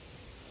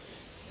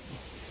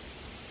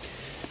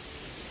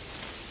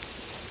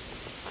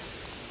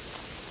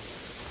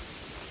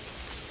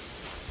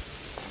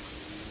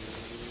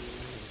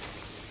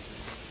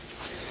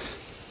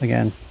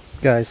 Again,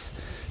 guys,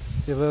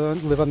 if you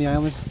live on the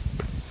island,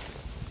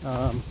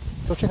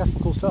 go check out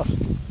some cool stuff.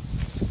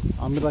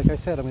 Like I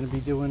said, I'm going to be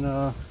doing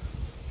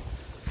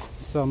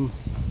some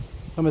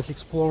of this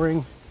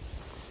exploring.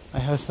 I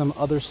have some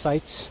other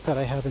sites that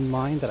I have in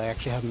mind that I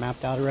actually have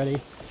mapped out already,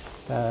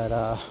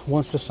 that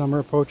once the summer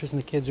approaches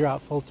and the kids are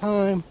out full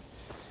time,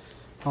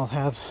 I'll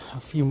have a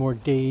few more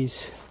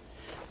days,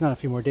 not a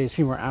few more days, a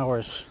few more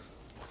hours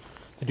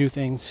to do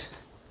things.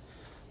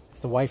 If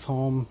the wife's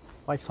home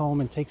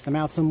and takes them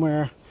out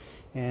somewhere,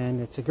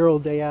 and it's a girl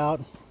day out,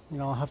 you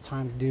know, I'll have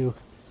time to do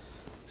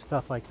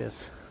stuff like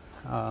this.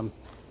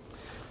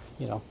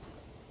 You know,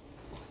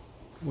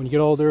 when you get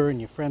older and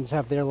your friends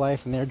have their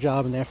life and their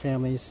job and their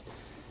families,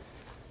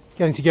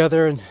 getting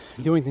together and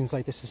doing things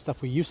like this is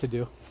stuff we used to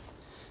do.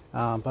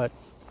 But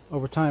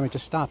over time it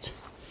just stopped.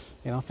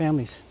 You know,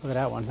 families. Look at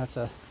that one.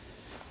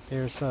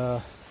 There's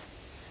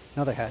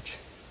another hatch.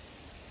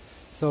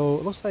 So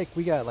it looks like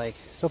we got, like,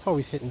 so far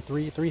we've hit in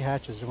three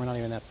hatches, and we're not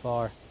even that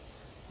far.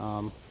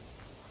 That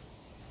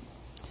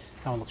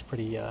one looks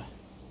pretty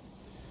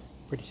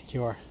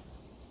secure.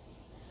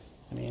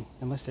 I mean,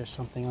 unless there's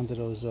something under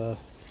those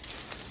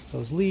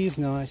leaves.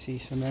 No, I see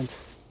cement.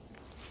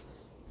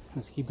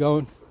 Let's keep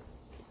going.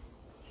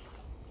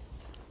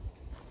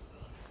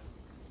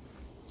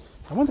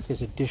 I wonder if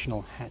there's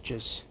additional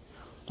hatches,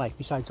 like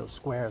besides those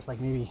squares, like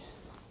maybe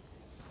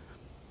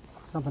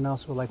something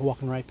else we're like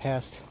walking right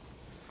past,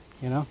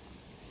 you know?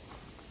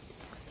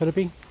 Could it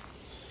be?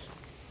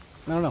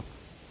 I don't know.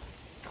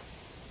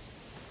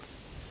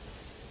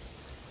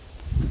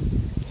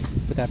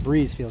 But that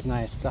breeze feels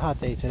nice. It's a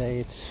hot day today.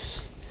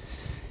 It's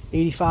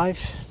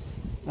 85.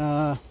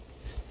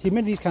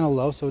 Humidity's kind of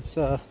low, so it's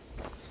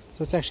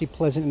actually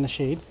pleasant in the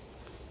shade.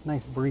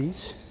 Nice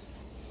breeze.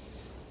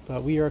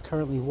 But we are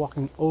currently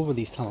walking over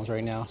these tunnels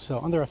right now. So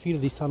under our feet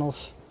of these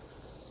tunnels.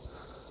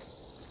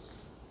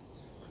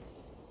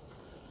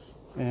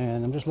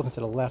 And I'm just looking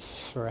to the left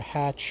for a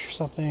hatch or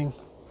something.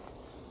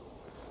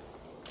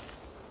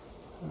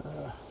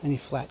 Any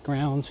flat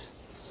ground.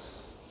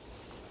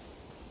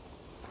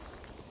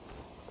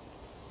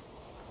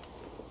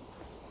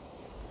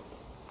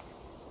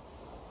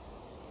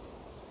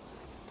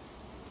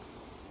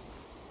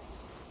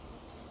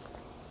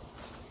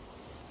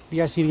 you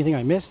guys see anything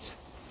I missed,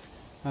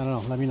 I don't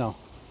know, let me know.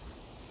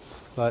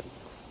 But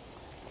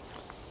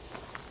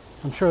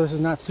I'm sure this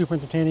is not super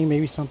entertaining.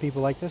 Maybe some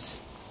people like this,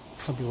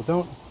 some people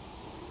don't.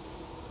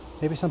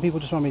 Maybe some people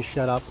just want me to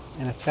shut up,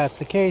 and if that's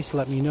the case,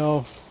 let me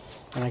know,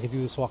 and I can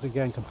do this walk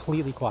again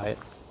completely quiet.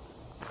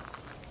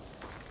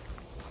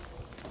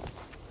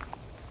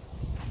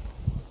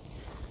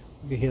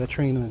 You can hear the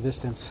train in the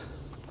distance.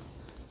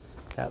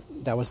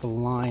 That was the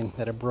line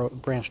that it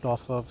branched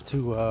off of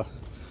to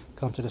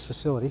come to this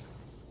facility.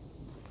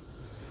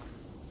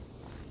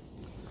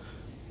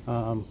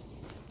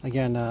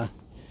 Again,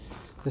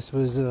 this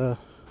was a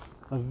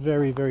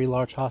very, very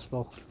large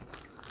hospital.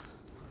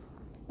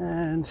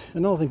 And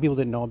another thing people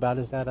didn't know about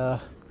is that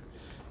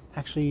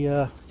actually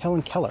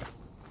Helen Keller,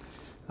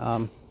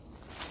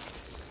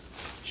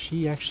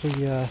 she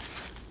actually, I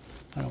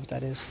don't know what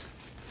that is.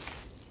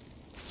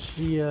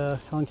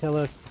 Helen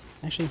Keller,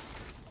 actually,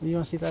 you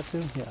want to see that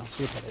too? Yeah, I'll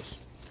see what that is.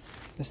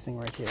 This thing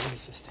right here, what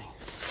is this thing?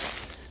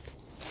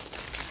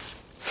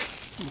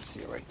 Let me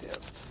see it right there.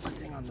 That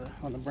thing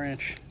on the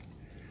branch.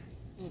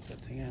 What that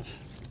thing is.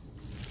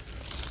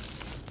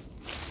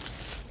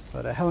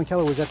 But Helen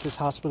Keller was at this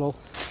hospital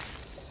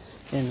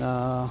in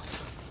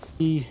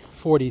the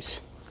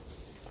 40s.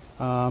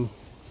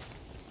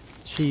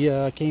 She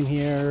came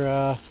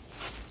here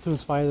to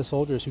inspire the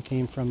soldiers who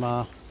came from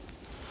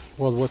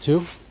World War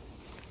II.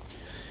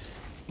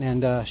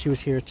 And she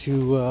was here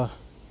to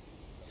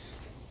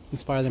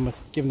inspire them,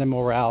 with giving them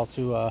morale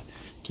to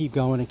keep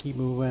going and keep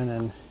moving,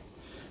 and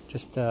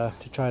just to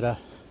try to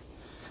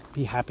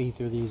be happy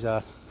through these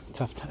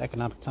tough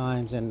economic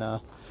times and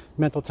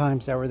mental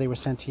times that they were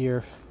sent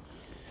here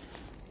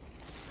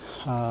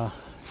to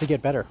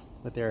get better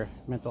with their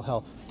mental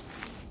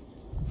health.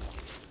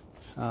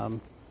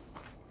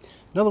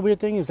 Another weird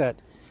thing is that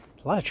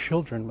a lot of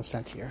children were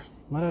sent here.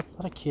 A lot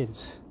of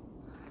kids.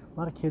 A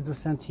lot of kids were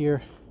sent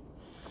here.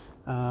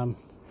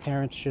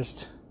 Parents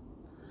just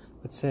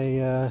would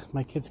say,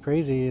 my kid's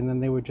crazy, and then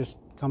they would just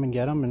come and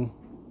get them and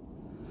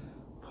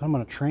put them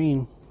on a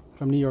train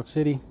from New York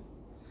City,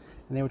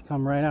 and they would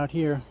come right out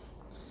here,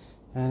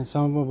 and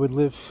some of them would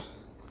live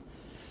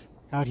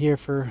out here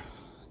for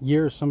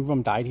years. Some of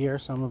them died here.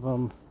 Some of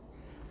them,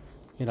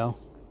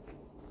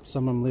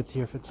 some of them lived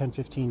here for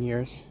 10-15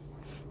 years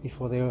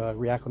before they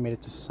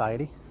reacclimated to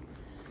society,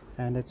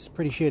 and it's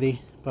pretty shitty,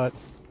 but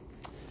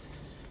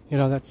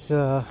that's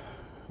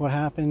what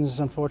happens,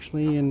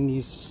 unfortunately, in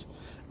these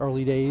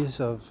early days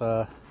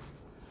of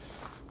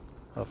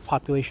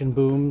population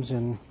booms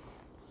and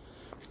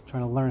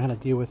trying to learn how to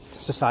deal with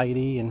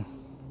society, and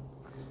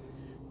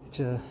it's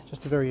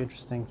just a very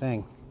interesting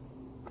thing.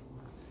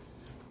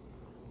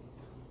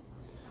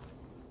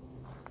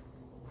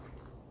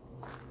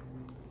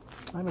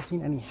 I haven't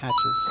seen any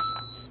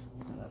hatches.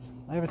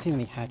 I haven't seen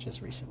any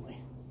hatches recently,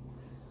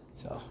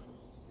 so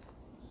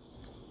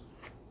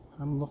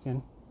I'm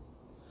looking.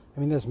 I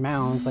mean, there's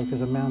mounds, like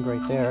there's a mound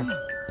right there.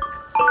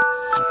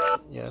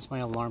 Yeah, that's my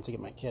alarm to get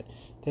my kid.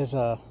 There's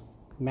a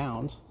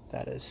mound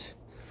that is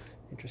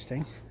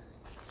interesting,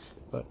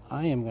 but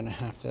I am going to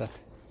have to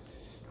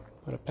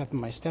put a pep in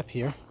my step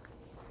here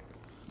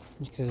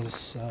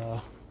because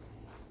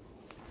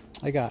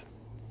I got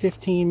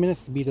 15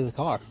 minutes to be to the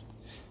car,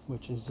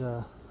 which is,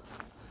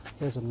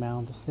 there's a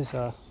mound. There's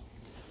a,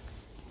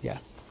 yeah.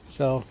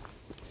 So,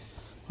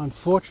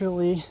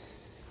 unfortunately,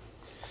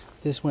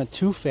 this went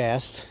too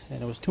fast,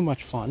 and it was too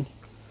much fun,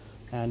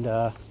 and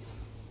I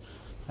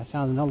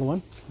found another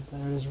one.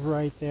 There it is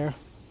right there.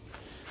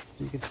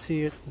 You can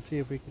see it. Let's see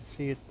if we can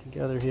see it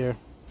together here.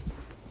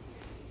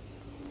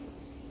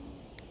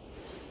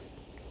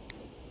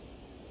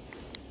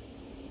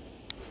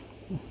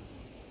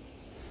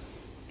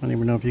 I don't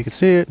even know if you can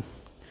see it,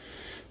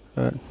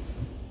 but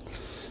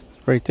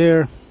it's right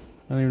there.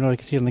 I don't even know if you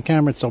can see it on the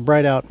camera. It's so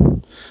bright out, but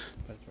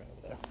it's right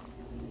over there.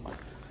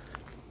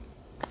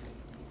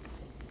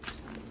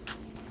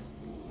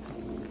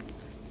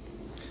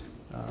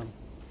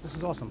 This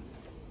is awesome.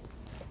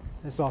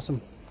 It's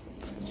awesome.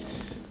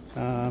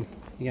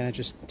 Again, it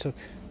just took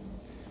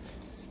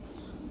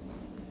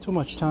too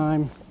much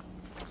time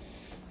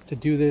to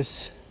do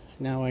this.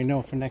 Now I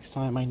know for next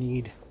time I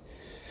need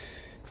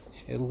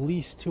at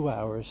least 2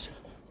 hours,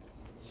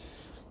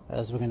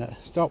 as we're gonna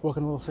start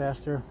walking a little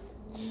faster,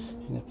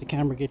 and if the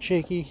camera gets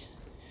shaky,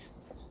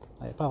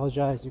 I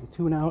apologize. You can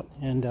tune out,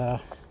 and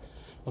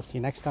we'll see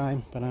you next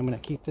time. But I'm gonna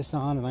keep this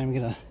on, and I'm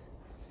gonna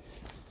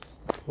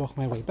walk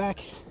my way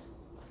back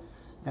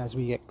as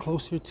we get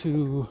closer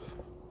to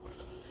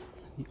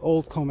the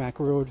old Comac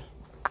Road,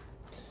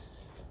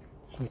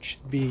 which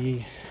would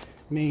be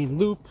main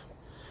loop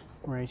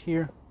right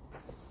here.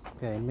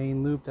 Okay,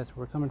 main loop, that's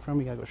where we're coming from.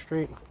 We gotta go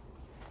straight.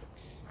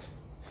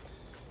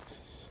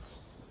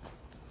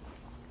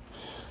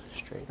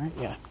 Straight, right?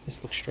 Yeah,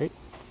 this looks straight.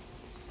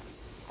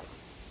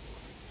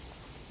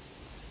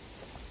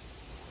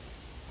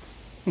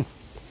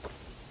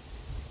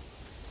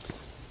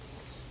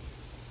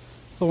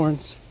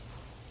 Thorns.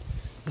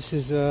 This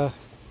is all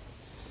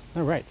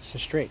right, this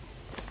is straight.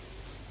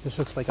 This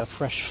looks like a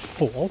fresh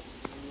fall.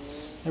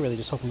 I really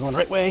just hope I'm going the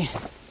right way.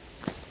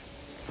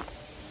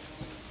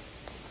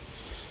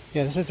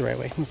 Yeah, this is the right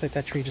way. Looks like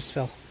that tree just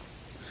fell.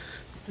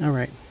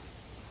 Alright.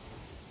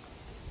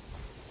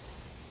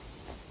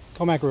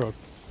 Comac Road.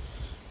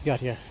 We got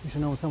here. You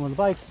should know what's coming with the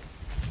bike.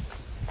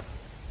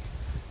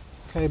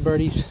 Okay,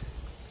 birdies.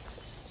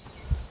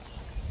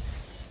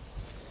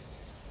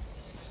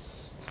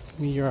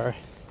 We are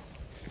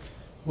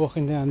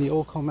walking down the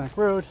old Comac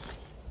Road.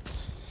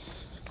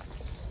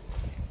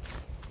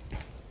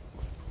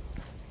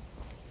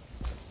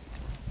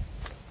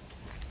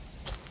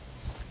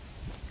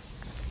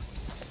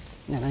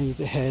 And I need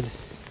to head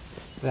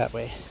that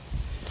way.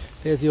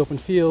 There's the open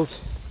field.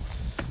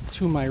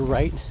 To my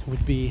right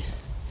would be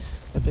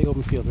that big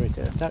open field right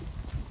there. That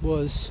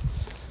was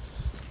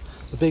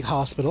the big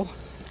hospital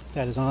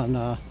that is on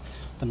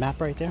the map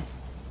right there.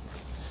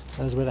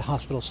 That is where the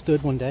hospital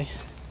stood one day.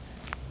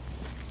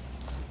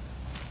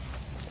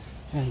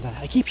 And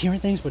I keep hearing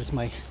things, but it's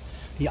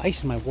the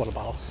ice in my water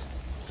bottle.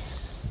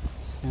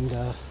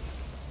 And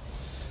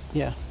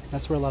yeah,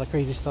 that's where a lot of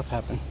crazy stuff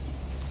happened.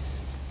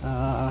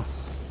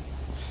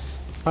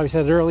 Probably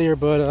said it earlier,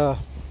 but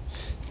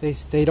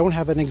they don't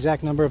have an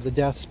exact number of the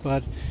deaths,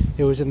 but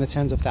it was in the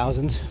tens of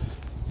thousands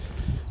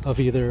of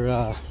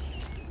either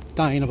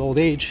dying of old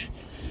age,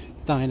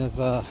 dying of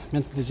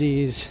mental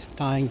disease,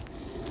 dying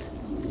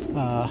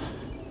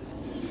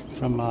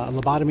from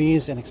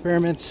lobotomies and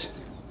experiments.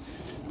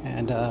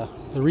 And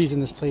the reason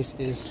this place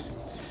is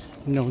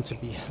known to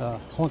be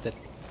haunted.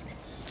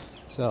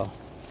 So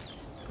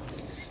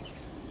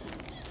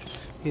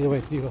either way,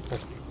 it's beautiful.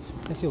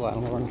 I see a lot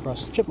of them running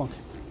across. Chipmunk.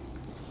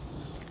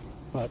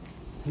 But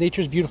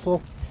nature's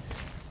beautiful.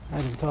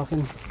 I've been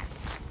talking.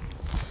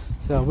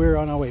 So we're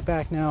on our way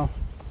back now.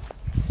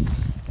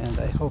 And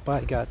I hope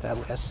I got that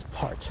last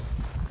part.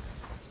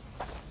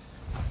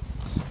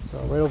 So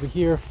right over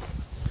here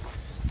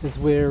is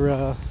where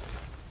the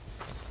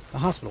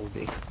hospital would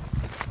be.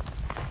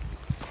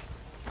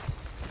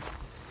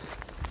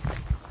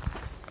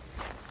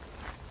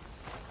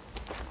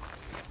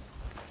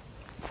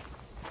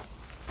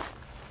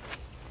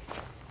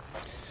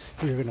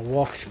 We're going to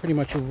walk pretty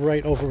much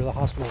right over where the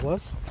hospital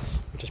was,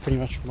 which is pretty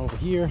much from over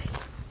here,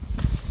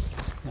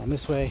 down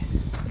this way,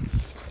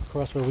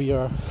 across where we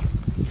are,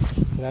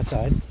 to that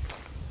side.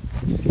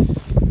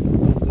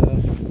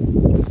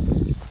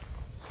 And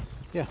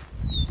yeah,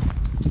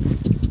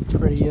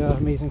 pretty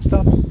amazing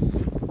stuff.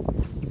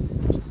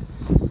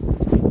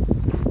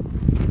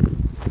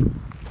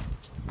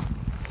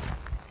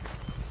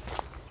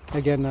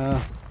 Again,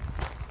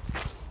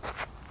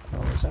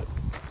 where's that?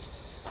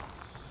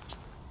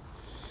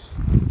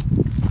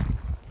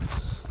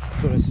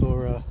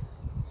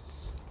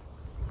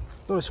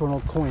 Thought I saw an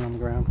old coin on the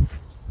ground.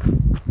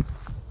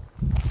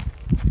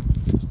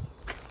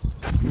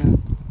 Yeah.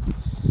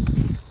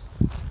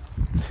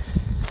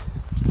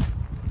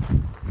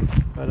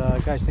 But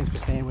guys, thanks for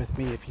staying with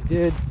me. If you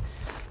did,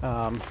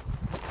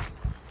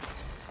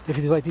 if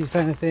you like these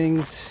kind of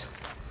things,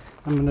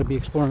 I'm going to be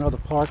exploring other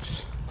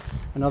parks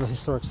and other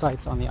historic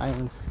sites on the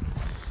island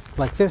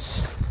like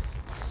this.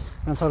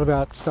 And I'm talking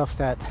about stuff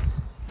that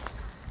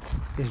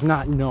is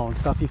not known,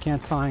 stuff you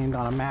can't find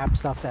on a map,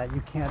 stuff that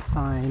you can't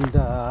find,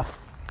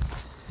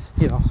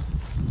 you know,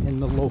 in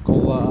the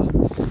local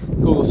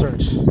Google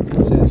search.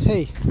 It says,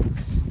 hey,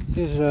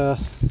 here's a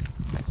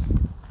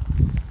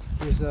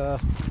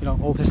you know,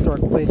 old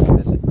historic place to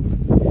visit.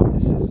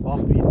 This is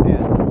off the beaten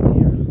path. No one's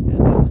here,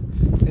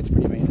 and it's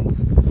pretty amazing.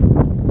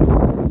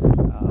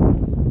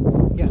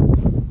 Yeah.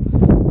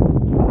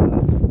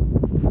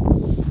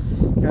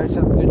 Guys,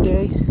 have a good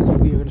day.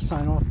 We are going to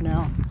sign off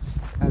now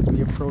as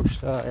we approach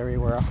the area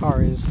where our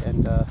car is,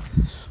 and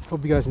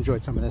hope you guys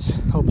enjoyed some of this.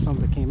 Hope some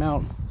of it came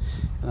out.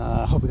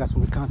 Hope we got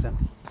some good content.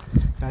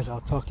 Guys,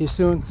 I'll talk to you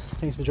soon.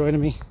 Thanks for joining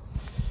me.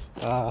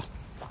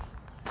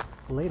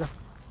 Later.